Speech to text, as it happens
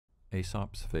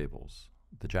Aesop's Fables,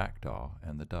 the Jackdaw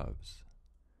and the Doves.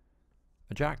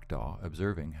 A jackdaw,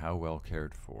 observing how well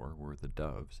cared for were the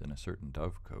doves in a certain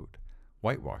dove-cote,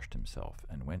 whitewashed himself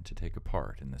and went to take a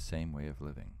part in the same way of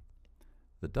living.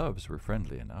 The doves were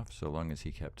friendly enough so long as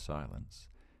he kept silence,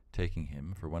 taking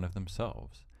him for one of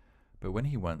themselves, but when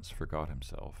he once forgot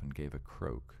himself and gave a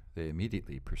croak, they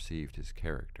immediately perceived his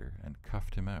character and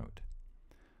cuffed him out.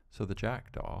 So the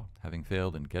jackdaw, having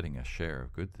failed in getting a share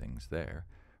of good things there,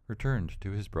 returned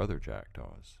to his brother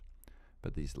jackdaws.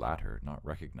 But these latter, not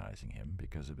recognizing him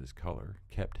because of his color,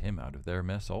 kept him out of their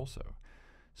mess also,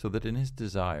 so that in his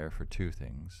desire for two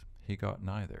things he got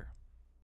neither.